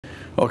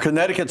Well,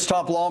 Connecticut's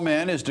top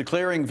lawman is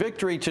declaring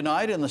victory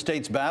tonight in the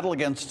state's battle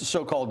against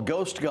so-called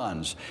ghost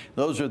guns.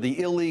 Those are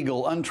the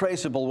illegal,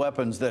 untraceable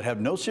weapons that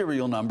have no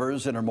serial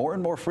numbers and are more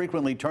and more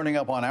frequently turning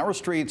up on our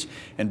streets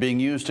and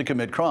being used to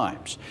commit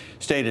crimes.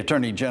 State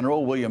Attorney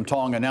General William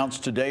Tong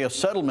announced today a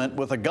settlement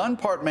with a gun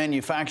part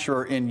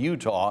manufacturer in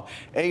Utah,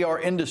 AR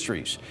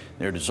Industries.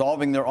 They're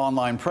dissolving their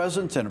online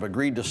presence and have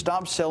agreed to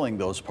stop selling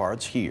those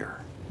parts here.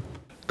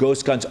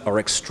 Ghost guns are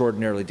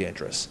extraordinarily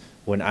dangerous.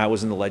 When I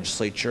was in the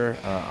legislature,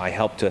 I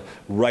helped to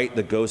write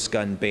the ghost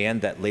gun ban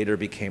that later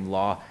became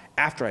law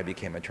after I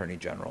became Attorney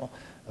General.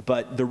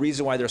 But the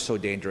reason why they're so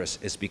dangerous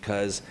is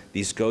because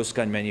these ghost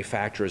gun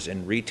manufacturers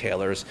and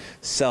retailers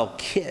sell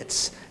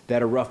kits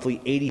that are roughly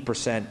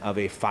 80% of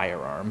a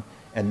firearm.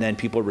 And then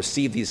people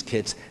receive these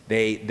kits.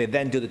 They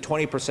then do the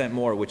 20%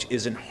 more, which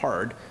isn't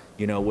hard,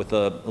 you know, with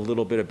a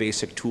little bit of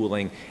basic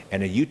tooling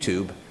and a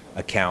YouTube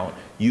account,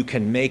 you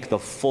can make the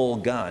full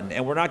gun.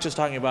 And we're not just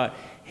talking about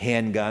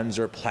handguns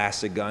or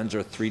plastic guns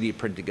or 3D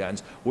printed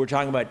guns. We're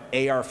talking about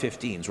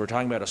AR-15s. We're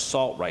talking about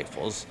assault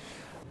rifles.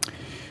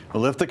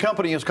 Well, if the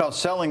company is caught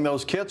selling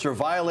those kits or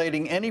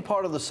violating any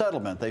part of the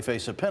settlement, they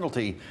face a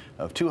penalty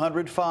of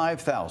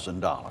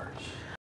 $205,000.